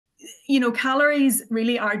calories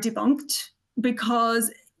really are debunked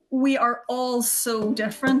because we are all so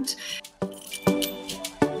different.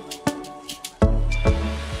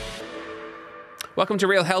 Welcome to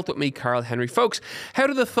Real Health with me, Karl Henry. Folks, how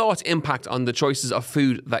do the thoughts impact on the choices of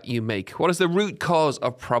food that you make? What is the root cause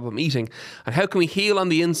of problem eating? And how can we heal on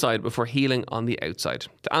the inside before healing on the outside?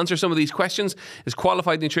 To answer some of these questions is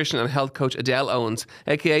qualified nutrition and health coach Edel Owens,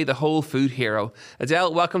 aka the Wholefood Hero.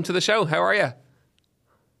 Edel, welcome to the show. How are you?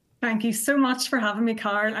 Thank you so much for having me,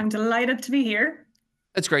 Karl. I'm delighted to be here.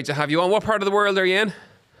 It's great to have you on. What part of the world are you in?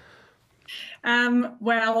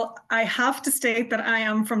 Well, I have to state that I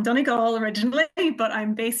am from Donegal originally, but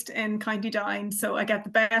I'm based in County Down, so I get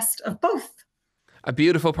the best of both. A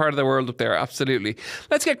beautiful part of the world up there, absolutely.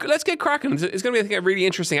 Let's get cracking. It's going to be, I think, a really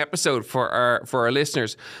interesting episode for our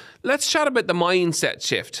listeners. Let's chat about the mindset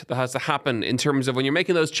shift that has to happen in terms of when you're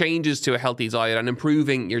making those changes to a healthy diet and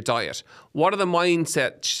improving your diet. What are the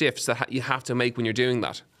mindset shifts that you have to make when you're doing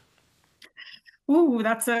that? Ooh,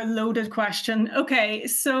 that's a loaded question. Okay,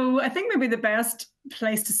 so I think maybe the best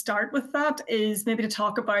place to start with that is maybe to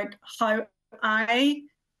talk about how I,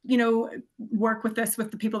 work with this with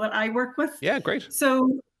the people that I work with. Yeah, great.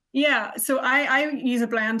 So I use a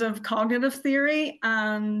blend of cognitive theory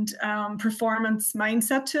and performance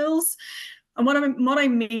mindset tools. And what I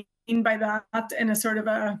mean by that in a sort of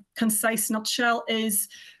a concise nutshell is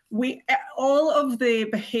all of the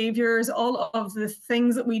behaviors, all of the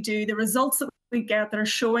things that we do, the results that we get that are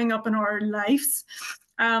showing up in our lives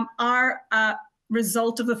are a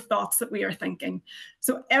result of the thoughts that we are thinking.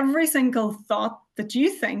 So every single thought that you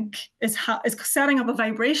think is setting up a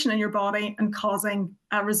vibration in your body and causing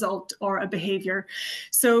a result or a behavior.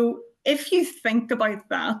 So if you think about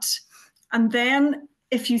that, and then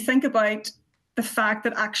if you think about the fact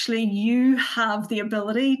that actually you have the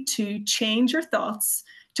ability to change your thoughts,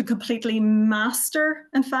 to completely master,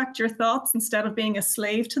 in fact, your thoughts instead of being a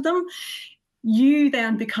slave to them, you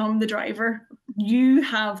then become the driver. You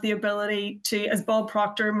have the ability to, as Bob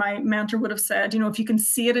Proctor, my mentor, would have said, if you can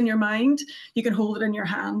see it in your mind, you can hold it in your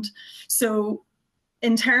hand. So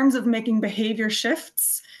in terms of making behavior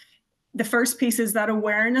shifts, the first piece is that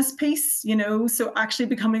awareness piece, so actually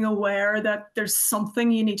becoming aware that there's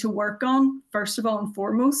something you need to work on, first of all and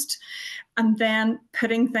foremost, and then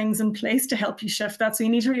putting things in place to help you shift that. So you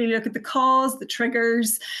need to really look at the cause, the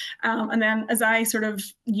triggers, and then as I sort of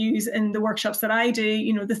use in the workshops that I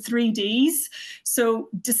do, the 3Ds. So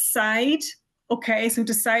decide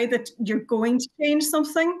that you're going to change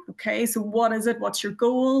something. Okay, so what is it? What's your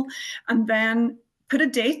goal? And then put a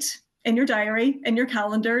date in your diary, in your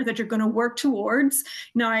calendar that you're going to work towards.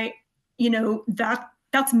 Now,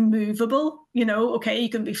 that's movable, okay, you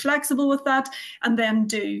can be flexible with that and then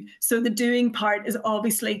do. So the doing part is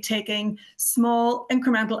obviously taking small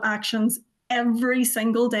incremental actions every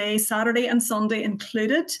single day, Saturday and Sunday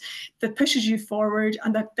included, that pushes you forward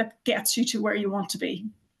and that gets you to where you want to be.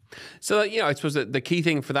 So, I suppose that the key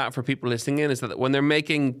thing for that, for people listening in, is that when they're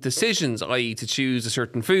making decisions, i.e. to choose a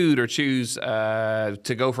certain food or choose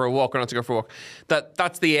to go for a walk or not to go for a walk,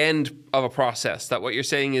 that's the end of a process. That what you're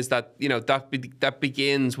saying is that, that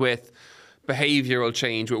begins with behavioural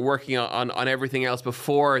change, with working on everything else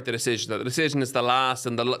before the decision. That the decision is the last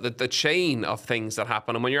and the chain of things that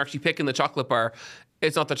happen. And when you're actually picking the chocolate bar,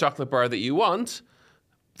 it's not the chocolate bar that you want.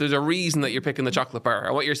 There's a reason that you're picking the chocolate bar.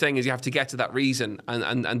 And what you're saying is you have to get to that reason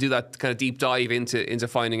and do that kind of deep dive into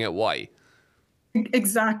finding out why.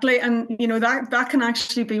 Exactly. And, that can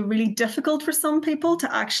actually be really difficult for some people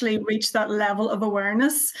to actually reach that level of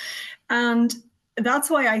awareness. And that's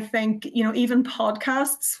why I think, even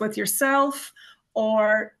podcasts with yourself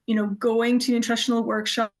or, going to nutritional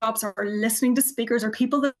workshops or listening to speakers or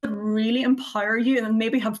people that really empower you and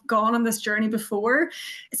maybe have gone on this journey before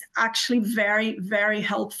is actually very, very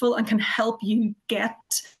helpful and can help you get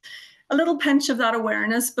a little pinch of that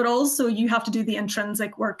awareness, but also you have to do the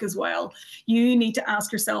intrinsic work as well. You need to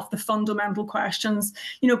ask yourself the fundamental questions,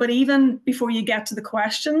 but even before you get to the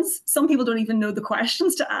questions, some people don't even know the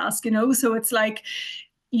questions to ask, so it's like,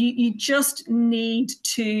 you just need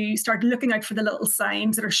to start looking out for the little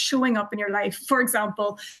signs that are showing up in your life. For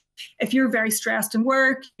example, if you're very stressed in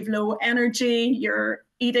work, you have low energy, your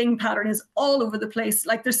eating pattern is all over the place,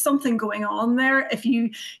 like there's something going on there. If you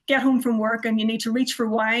get home from work and you need to reach for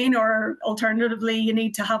wine, or alternatively, you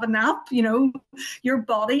need to have a nap, your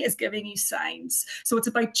body is giving you signs. So it's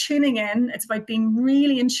about tuning in. It's about being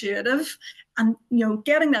really intuitive and,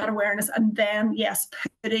 getting that awareness, and then, yes,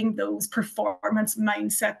 putting those performance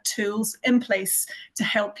mindset tools in place to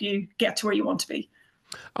help you get to where you want to be.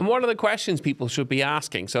 And what are the questions people should be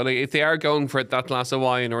asking? So like, if they are going for that glass of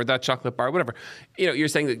wine or that chocolate bar, whatever, you're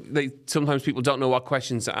saying that sometimes people don't know what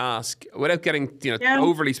questions to ask without getting,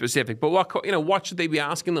 overly specific. But what should they be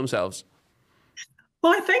asking themselves?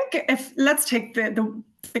 Well, I think let's take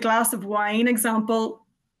the glass of wine example.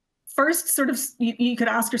 First, sort of, you could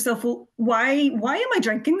ask yourself, well, why am I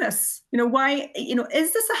drinking this? Why,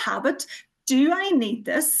 is this a habit? Do I need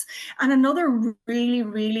this? And another really,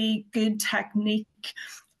 really good technique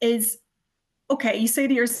is, okay, you say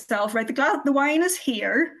to yourself, right, the wine is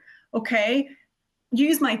here. Okay,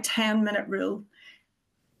 use my 10-minute rule.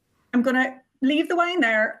 I'm going to leave the wine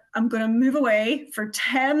there. I'm going to move away for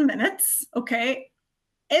 10 minutes. Okay.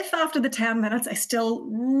 If after the 10 minutes, I still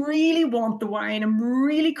really want the wine, I'm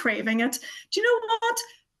really craving it, do you know what?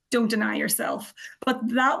 Don't deny yourself. But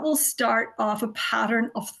that will start off a pattern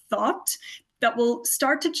of thought that will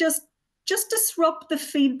start to just disrupt the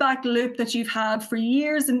feedback loop that you've had for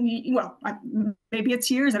years. And maybe it's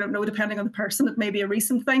years, I don't know, depending on the person, it may be a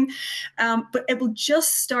recent thing. But it will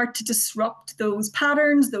just start to disrupt those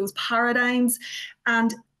patterns, those paradigms,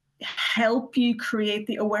 and help you create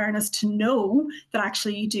the awareness to know that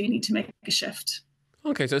actually you do need to make a shift.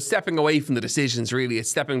 Okay, so stepping away from the decisions, really,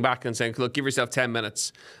 it's stepping back and saying, look, give yourself 10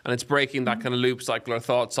 minutes. And it's breaking that kind of loop cycle or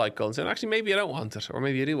thought cycle and saying, actually, maybe I don't want it, or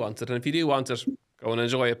maybe you do want it. And if you do want it, go and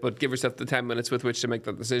enjoy it, but give yourself the 10 minutes with which to make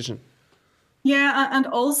that decision. Yeah, and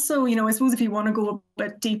also, I suppose if you want to go a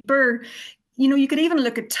bit deeper, you could even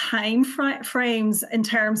look at time frames in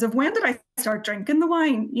terms of, when did I start drinking the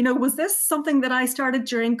wine? Was this something that I started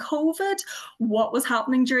during COVID? What was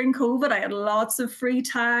happening during COVID? I had lots of free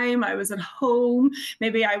time. I was at home.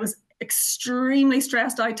 Maybe I was extremely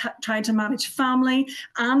stressed out trying to manage family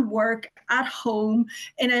and work at home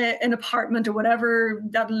in an apartment or whatever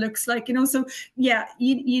that looks like, So yeah,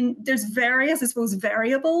 there's various, I suppose,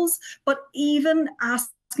 variables, but even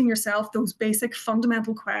asking yourself those basic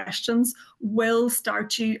fundamental questions will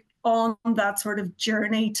start you on that sort of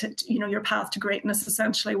journey to, your path to greatness,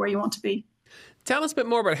 essentially, where you want to be. Tell us a bit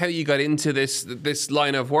more about how you got into this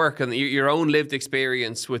line of work and your own lived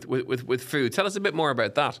experience with food. Tell us a bit more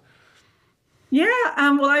about that. Yeah,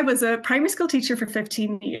 well, I was a primary school teacher for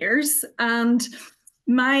 15 years, and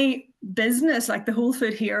my business, like the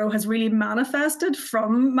Wholefood Hero, has really manifested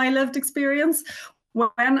from my lived experience. When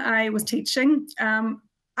I was teaching,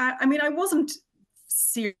 I wasn't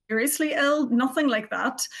seriously ill, nothing like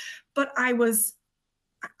that, but I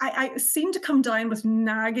seemed to come down with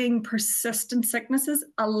nagging, persistent sicknesses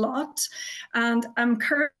a lot, and I'm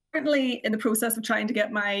currently in the process of trying to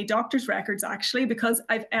get my doctor's records, actually, because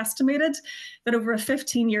I've estimated that over a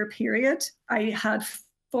 15-year period, I had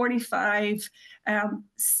 45,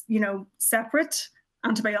 separate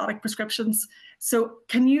antibiotic prescriptions. So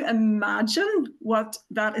can you imagine what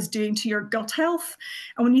that is doing to your gut health?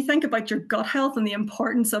 And when you think about your gut health and the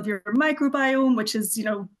importance of your microbiome, which is,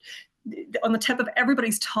 on the tip of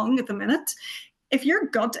everybody's tongue at the minute, if your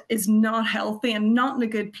gut is not healthy and not in a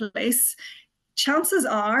good place, chances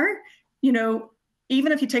are,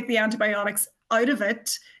 even if you take the antibiotics out of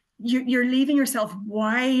it, you're leaving yourself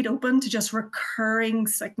wide open to just recurring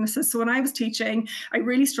sicknesses. So when I was teaching, I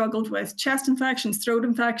really struggled with chest infections, throat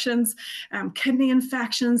infections, kidney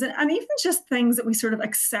infections, and even just things that we sort of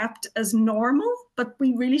accept as normal, but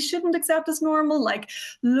we really shouldn't accept as normal, like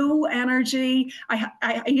low energy.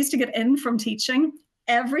 I used to get in from teaching.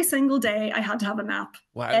 Every single day, I had to have a nap.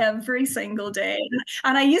 Wow. Every single day.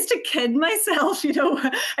 And I used to kid myself, like,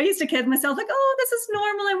 oh, this is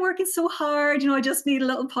normal. I'm working so hard. I just need a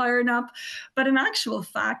little power nap. But in actual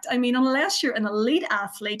fact, unless you're an elite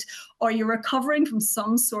athlete or you're recovering from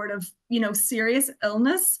some sort of, serious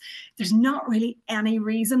illness, there's not really any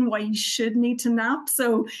reason why you should need to nap.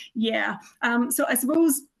 So, yeah. So I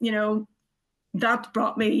suppose, that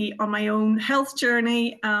brought me on my own health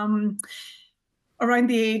journey.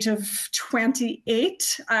 Around the age of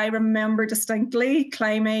 28, I remember distinctly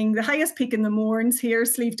climbing the highest peak in the Mournes here,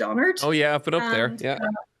 Slieve Donard. Oh yeah, I've been up there. Yeah.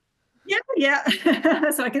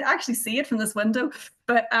 Yeah. So I could actually see it from this window.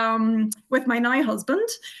 But with my now husband,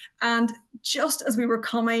 and just as we were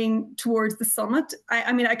coming towards the summit,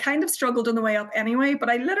 I kind of struggled on the way up anyway,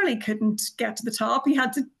 but I literally couldn't get to the top. He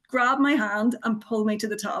had to grab my hand and pull me to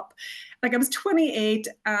the top. Like, I was 28,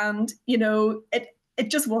 and it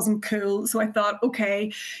just wasn't cool. So I thought,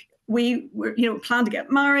 okay, we were, planned to get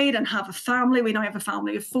married and have a family. We now have a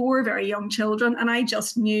family of 4 very young children. And I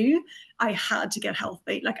just knew I had to get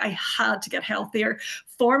healthy. Like, I had to get healthier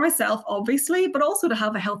for myself, obviously, but also to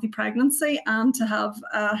have a healthy pregnancy and to have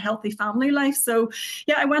a healthy family life. So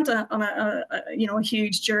yeah, I went on a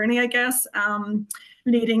huge journey, I guess,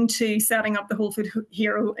 leading to setting up the Wholefood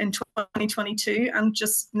Hero in 2022 and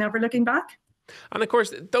just never looking back. And of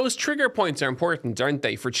course, those trigger points are important, aren't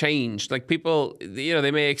they, for change? Like, people,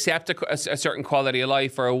 they may accept a certain quality of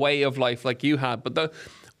life or a way of life like you had, but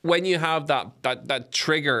when you have that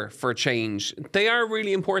trigger for change, they are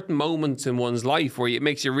really important moments in one's life where it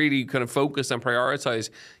makes you really kind of focus and prioritize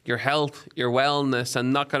your health, your wellness,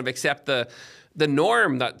 and not kind of accept the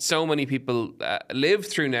norm that so many people live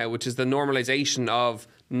through now, which is the normalization of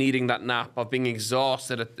needing that nap, of being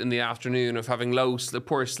exhausted in the afternoon, of having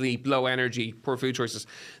poor sleep, low energy, poor food choices.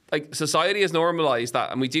 Like, society has normalized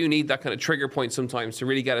that, and we do need that kind of trigger point sometimes to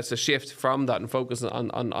really get us to shift from that and focus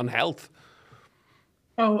on health.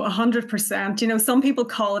 Oh, 100%. Some people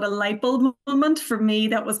call it a light bulb moment. For me,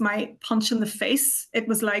 that was my punch in the face. It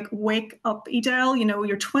was like, wake up, Edel.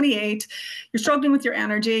 You're 28, you're struggling with your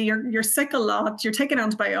energy, you're sick a lot, you're taking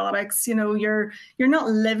antibiotics, you're not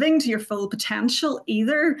living to your full potential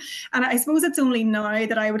either. And I suppose it's only now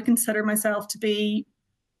that I would consider myself to be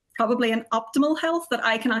probably in optimal health that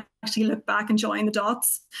I can actually look back and join the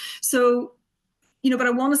dots. So, but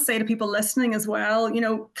I want to say to people listening as well,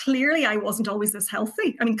 clearly I wasn't always this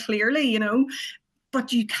healthy. I mean, clearly,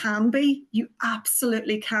 but you can be. You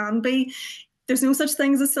absolutely can be. There's no such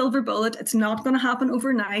thing as a silver bullet. It's not going to happen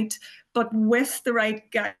overnight. But with the right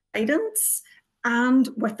guidance and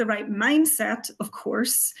with the right mindset, of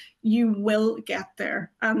course, you will get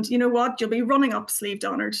there. And you know what? You'll be running up sleeved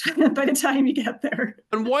honored by the time you get there.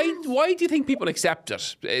 And why do you think people accept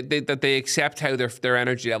it? That they accept how their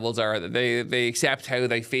energy levels are, that they accept how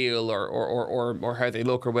they feel or how they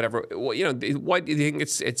look or whatever. Why do you think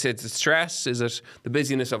it's stress? Is it the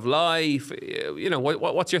busyness of life?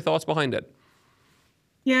 What's your thoughts behind it?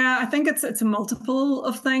 Yeah, I think it's a multiple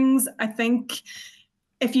of things. I think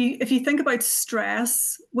if you think about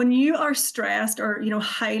stress, when you are stressed or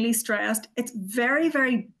highly stressed, it's very,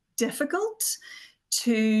 very difficult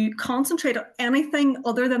to concentrate on anything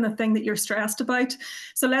other than the thing that you're stressed about.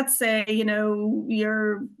 So let's say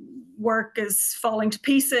your work is falling to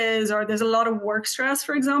pieces, or there's a lot of work stress,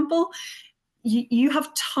 for example. You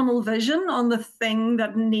have tunnel vision on the thing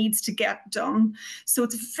that needs to get done. So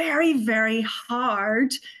it's very, very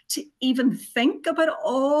hard to even think about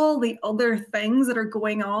all the other things that are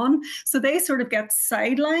going on. So they sort of get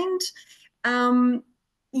sidelined. And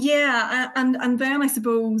then I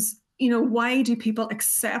suppose, why do people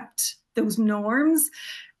accept those norms?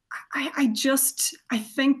 I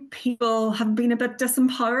think people have been a bit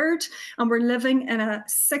disempowered, and we're living in a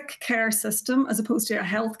sick care system as opposed to a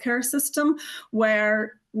healthcare system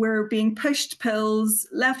where we're being pushed pills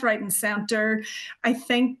left, right, and center. I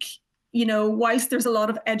think, whilst there's a lot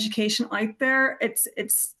of education out there,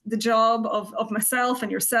 it's the job of myself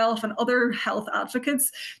and yourself and other health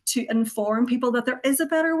advocates to inform people that there is a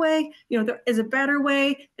better way. There is a better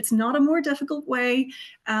way. It's not a more difficult way.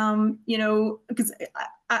 Because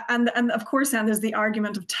and of course, then there's the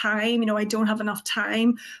argument of time. I don't have enough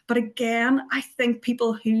time. But again, I think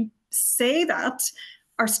people who say that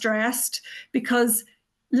are stressed because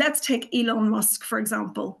let's take Elon Musk, for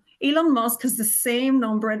example. Elon Musk has the same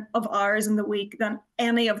number of hours in the week than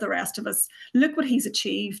any of the rest of us. Look what he's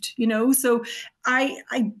achieved, So I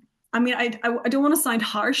don't want to sound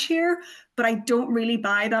harsh here, but I don't really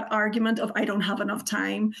buy that argument of I don't have enough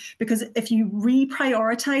time, because if you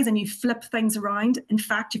reprioritize and you flip things around, in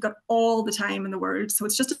fact, you've got all the time in the world. So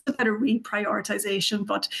it's just a bit of reprioritization.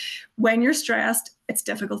 But when you're stressed, it's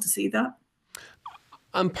difficult to see that.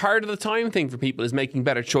 And part of the time thing for people is making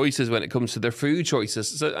better choices when it comes to their food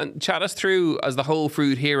choices. So, and chat us through, as the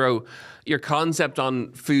Wholefood Hero, your concept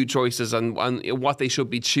on food choices and what they should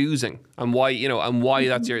be choosing, and why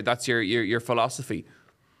that's your philosophy.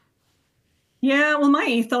 Yeah, well, my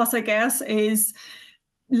ethos, I guess, is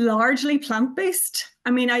largely plant-based.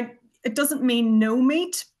 I mean, it doesn't mean no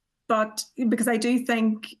meat, but because I do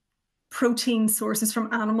think protein sources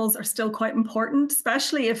from animals are still quite important,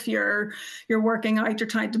 especially if you're working out, you're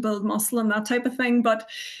trying to build muscle and that type of thing. But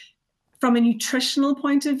from a nutritional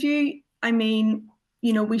point of view, I mean,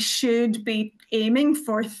 we should be aiming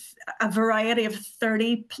for a variety of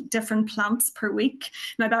 30 different plants per week.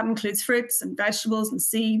 Now that includes fruits and vegetables and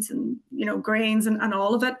seeds and, grains and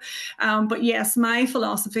all of it. But yes, my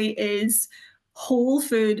philosophy is whole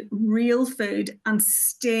food, real food, and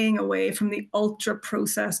staying away from the ultra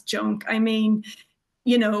processed junk. I mean,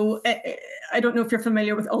 you know, I don't know if you're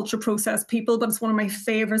familiar with ultra processed people, but it's one of my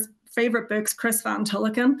favorite books, Chris Van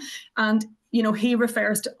Tullochen. And, you know, he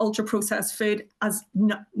refers to ultra processed food as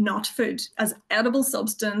not food, as edible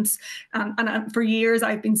substance. And for years,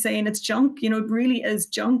 I've been saying it's junk. You know, it really is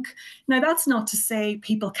junk. Now, that's not to say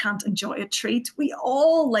people can't enjoy a treat. We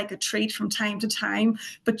all like a treat from time to time.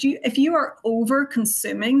 But if you are over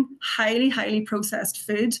consuming highly processed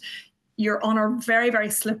food, you're on a very, very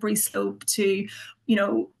slippery slope to, you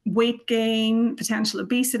know, weight gain, potential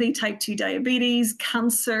obesity, type 2 diabetes,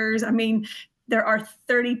 cancers. I mean, there are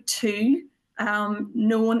 32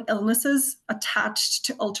 known illnesses attached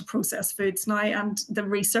to ultra processed foods now, and the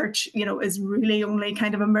research, you know, is really only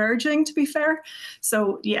kind of emerging, to be fair.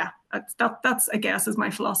 So yeah, that's I guess is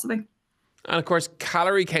my philosophy. And of course,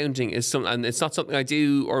 calorie counting is something, and it's not something I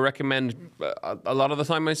do or recommend a lot of the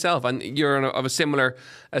time myself. And you're of a similar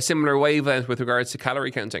wavelength with regards to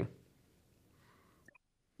calorie counting.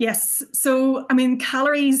 Yes. So, I mean,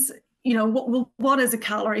 calories, you know, what is a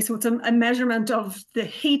calorie? So it's a measurement of the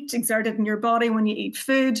heat exerted in your body when you eat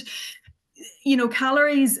food. You know,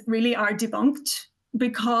 calories really are debunked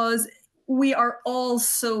because we are all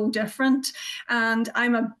so different. And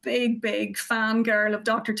I'm a big fangirl of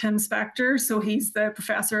Dr. Tim Spector. So he's the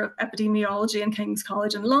professor of epidemiology in King's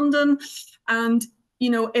College in London. And you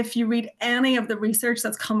know, if you read any of the research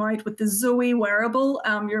that's come out with the Zoe wearable,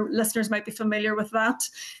 your listeners might be familiar with that.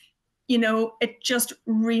 You know, it just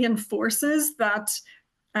reinforces that.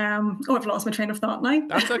 I've lost my train of thought now.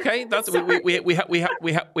 That's okay. That's we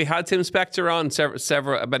had Tim Spector on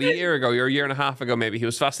several about a year ago, or a year and a half ago, maybe. He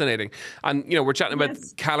was fascinating, and you know, we're chatting about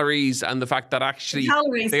calories and the fact that actually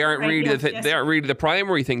they aren't really they aren't really the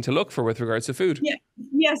primary thing to look for with regards to food. Yeah.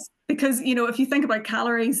 Yes, because you know, if you think about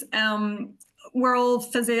calories, we're all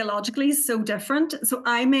physiologically so different. So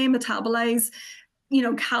I may metabolize, you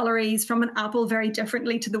know, calories from an apple very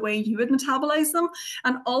differently to the way you would metabolize them.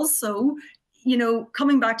 And also, you know,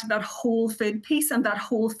 coming back to that whole food piece and that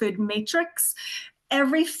whole food matrix,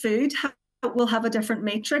 every food will have a different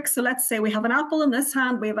matrix. So let's say we have an apple in this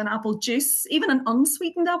hand, we have an apple juice, even an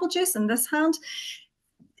unsweetened apple juice in this hand.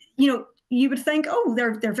 You know, you would think, oh,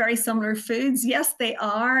 they're very similar foods. Yes, they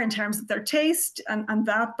are in terms of their taste and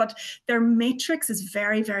that, but their matrix is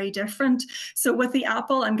very, very different. So with the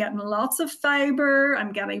apple, I'm getting lots of fiber,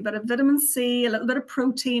 I'm getting a bit of vitamin C, a little bit of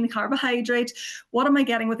protein, carbohydrate. What am I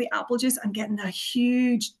getting with the apple juice? I'm getting a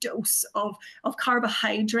huge dose of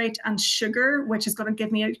carbohydrate and sugar, which is going to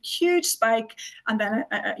give me a huge spike and then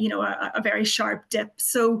a very sharp dip.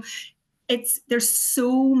 So there's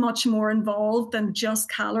so much more involved than just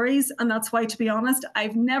calories. And that's why, to be honest,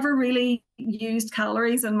 I've never really used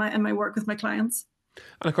calories in my work with my clients.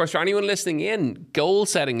 And of course, for anyone listening in, goal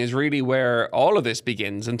setting is really where all of this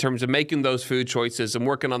begins in terms of making those food choices and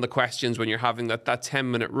working on the questions when you're having that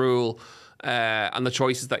 10-minute rule and the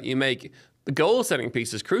choices that you make. The goal setting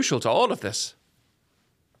piece is crucial to all of this.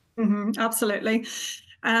 Mm-hmm, absolutely.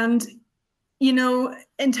 And you know,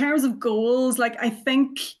 in terms of goals, like I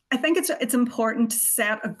think it's important to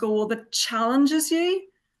set a goal that challenges you,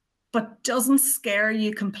 but doesn't scare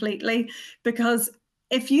you completely. Because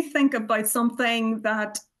if you think about something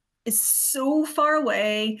that is so far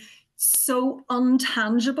away, so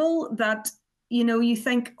untangible that, you know, you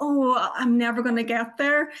think, oh, I'm never going to get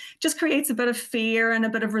there, just creates a bit of fear and a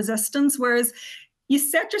bit of resistance. Whereas you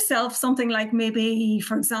set yourself something like, maybe,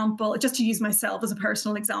 for example, just to use myself as a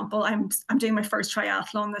personal example, I'm doing my first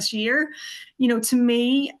triathlon this year. You know, to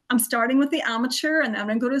me, I'm starting with the amateur and then I'm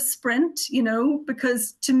going to go to sprint, you know,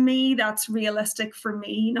 because to me, that's realistic for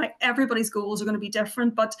me. Now, everybody's goals are going to be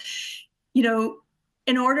different, but, you know,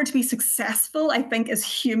 in order to be successful, I think as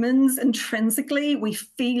humans, intrinsically, we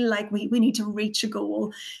feel like we need to reach a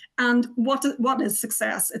goal. And what is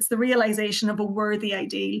success? It's the realization of a worthy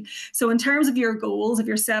ideal. So in terms of your goals, if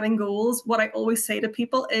you're setting goals, what I always say to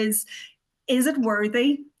people is it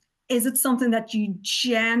worthy? Is it something that you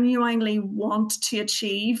genuinely want to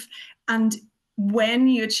achieve? And when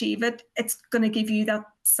you achieve it, it's going to give you that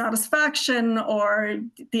satisfaction or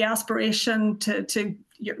the aspiration to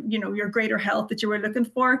your greater health that you were looking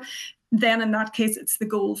for. Then in that case, it's the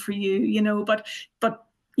goal for you, you know, but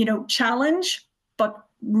you know, challenge, but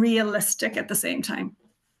realistic at the same time.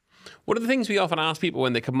 One of the things we often ask people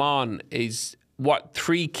when they come on is what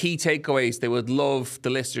 3 key takeaways they would love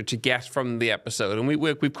the listener to get from the episode. And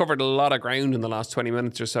we've covered a lot of ground in the last 20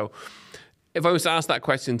 minutes or so. If I was to ask that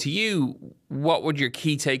question to you, what would your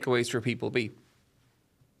key takeaways for people be?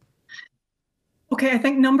 Okay, I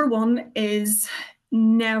think number 1 is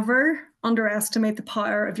never underestimate the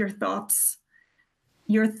power of your thoughts.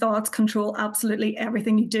 Your thoughts control absolutely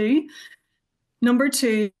everything you do. Number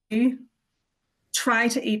 2, try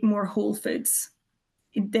to eat more whole foods.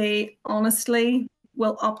 They honestly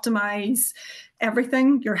will optimize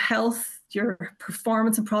everything, your health, your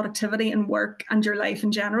performance and productivity in work, and your life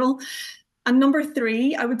in general. And number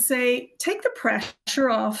 3, I would say, take the pressure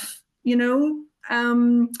off, be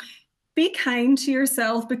kind to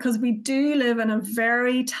yourself, because we do live in a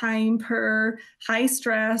very time poor, high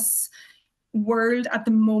stress world at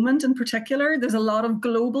the moment. In particular, there's a lot of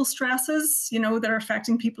global stresses, that are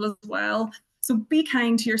affecting people as well. So be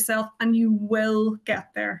kind to yourself and you will get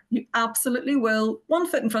there. You absolutely will. One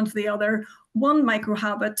foot in front of the other, one micro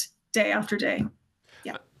habit, day after day.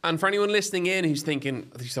 Yeah. And for anyone listening in who's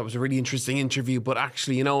thinking, that was a really interesting interview, but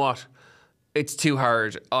actually, you know what? It's too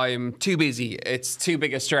hard. I'm too busy. It's too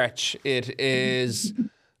big a stretch. It is,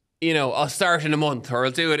 I'll start in a month, or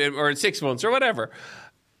I'll do it in 6 months, or whatever.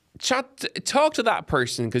 Talk to that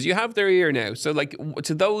person, because you have their ear now. So like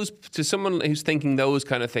to someone who's thinking those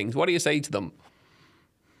kind of things, what do you say to them?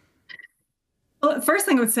 Well, the first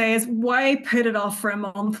thing I would say is, why put it off for a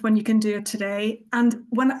month when you can do it today? And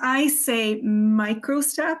when I say micro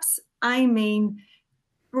steps, I mean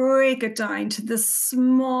break it down to the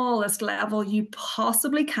smallest level you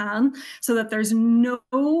possibly can, so that there's no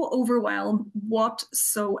overwhelm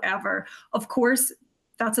whatsoever. Of course,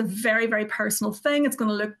 that's a very, very personal thing. It's going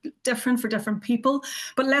to look different for different people.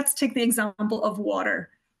 But let's take the example of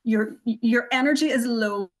water. Your energy is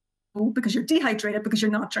low because you're dehydrated, because you're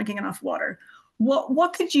not drinking enough water.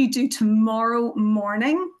 What could you do tomorrow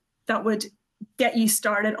morning that would get you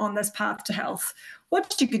started on this path to health?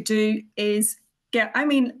 What you could do is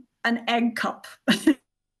an egg cup.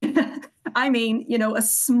 A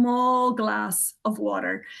small glass of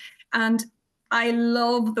water. And I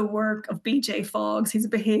love the work of BJ Foggs. He's a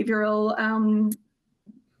behavioral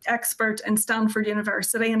expert in Stanford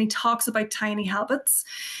University, and he talks about tiny habits.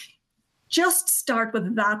 Just start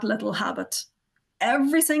with that little habit.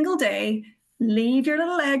 Every single day, leave your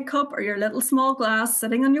little egg cup or your little small glass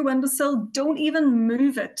sitting on your windowsill. Don't even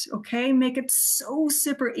move it, okay? Make it so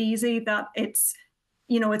super easy that it's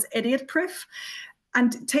idiot proof.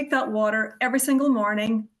 And take that water every single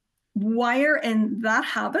morning, wire in that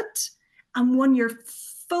habit. And when you're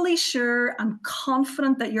fully sure and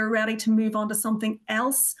confident that you're ready to move on to something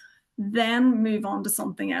else, then move on to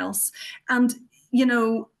something else. And,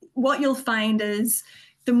 what you'll find is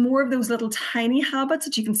the more of those little tiny habits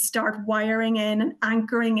that you can start wiring in and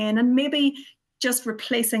anchoring in, and maybe just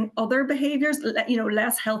replacing other behaviors,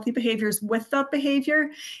 less healthy behaviors with that behavior,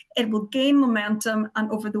 it will gain momentum.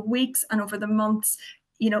 And over the weeks and over the months,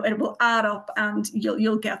 it will add up and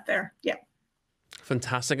you'll get there. Yeah.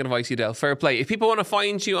 Fantastic advice, Edel. Fair play. If people want to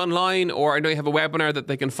find you online, or I know you have a webinar that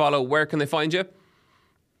they can follow, where can they find you?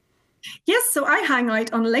 Yes, so I hang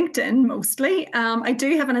out on LinkedIn mostly. I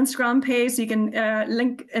do have an Instagram page, so you can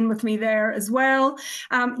link in with me there as well.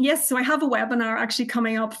 Yes, so I have a webinar actually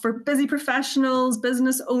coming up for busy professionals,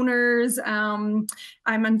 business owners. I'm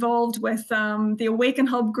involved with the Awaken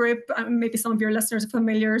Hub group. Maybe some of your listeners are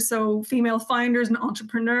familiar. So female founders and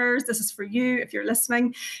entrepreneurs, this is for you if you're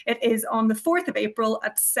listening. It is on the 4th of April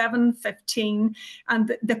at 7:15.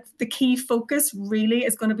 And the key focus really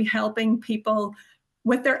is going to be helping people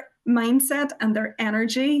with their mindset and their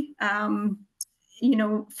energy,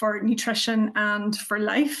 for nutrition and for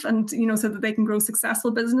life, and, so that they can grow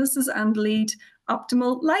successful businesses and lead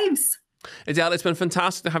optimal lives. Edel, it's been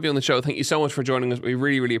fantastic to have you on the show. Thank you so much for joining us. We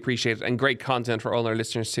really, really appreciate it, and great content for all our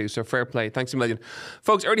listeners too. So fair play. Thanks a million.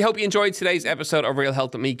 Folks, I really hope you enjoyed today's episode of Real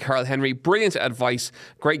Health with me, Karl Henry. Brilliant advice,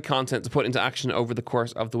 great content to put into action over the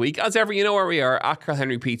course of the week. As ever, you know where we are, at Karl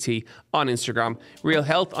Henry PT on Instagram, Real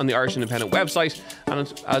Health on the Irish Independent website.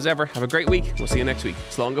 And as ever, have a great week. We'll see you next week.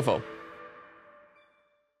 Slán go fóill.